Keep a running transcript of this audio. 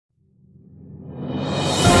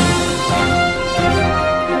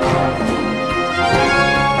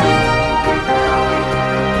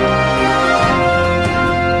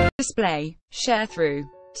display. Sharethrough.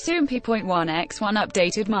 Soompi.1x1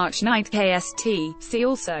 updated March 9 KST. See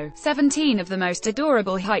also. 17 of the most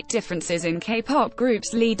adorable height differences in K-pop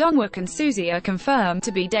groups. Lee Dongwook and Suzy are confirmed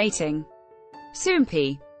to be dating.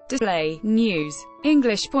 Soompi. Display. News.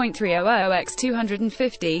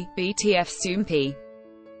 English.300x250, BTF Soompi.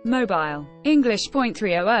 Mobile.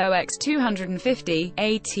 English.300x250,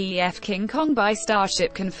 ATF King Kong by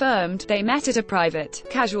Starship confirmed they met at a private,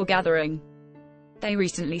 casual gathering. They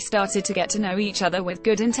recently started to get to know each other with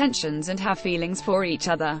good intentions and have feelings for each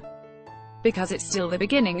other. Because it's still the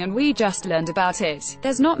beginning and we just learned about it,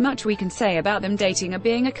 there's not much we can say about them dating or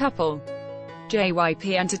being a couple.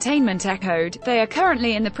 JYP Entertainment echoed, they are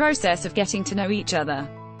currently in the process of getting to know each other.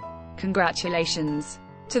 Congratulations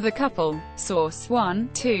to the couple. Source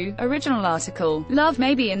 1-2, original article. Love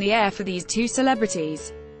may be in the air for these two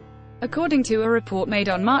celebrities. According to a report made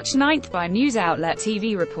on March 9 by news outlet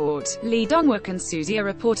TV Report, Lee Dongwook and Suzy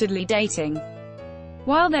are reportedly dating.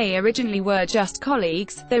 While they originally were just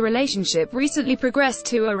colleagues, their relationship recently progressed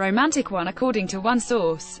to a romantic one according to one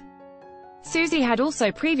source. Suzy had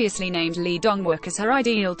also previously named Lee Dongwook as her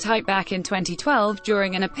ideal type back in 2012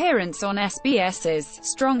 during an appearance on SBS's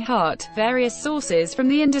Strong Heart. Various sources from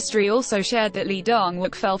the industry also shared that Lee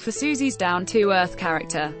Dongwook fell for Suzy's down-to-earth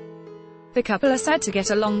character. The couple are said to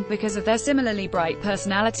get along because of their similarly bright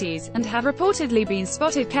personalities, and have reportedly been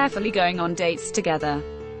spotted carefully going on dates together.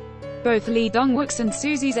 Both Lee Dongwook's and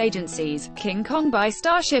Suzy's agencies, King Kong by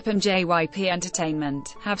Starship and JYP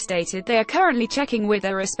Entertainment, have stated they are currently checking with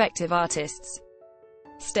their respective artists.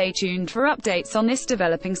 Stay tuned for updates on this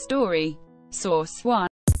developing story. Source 1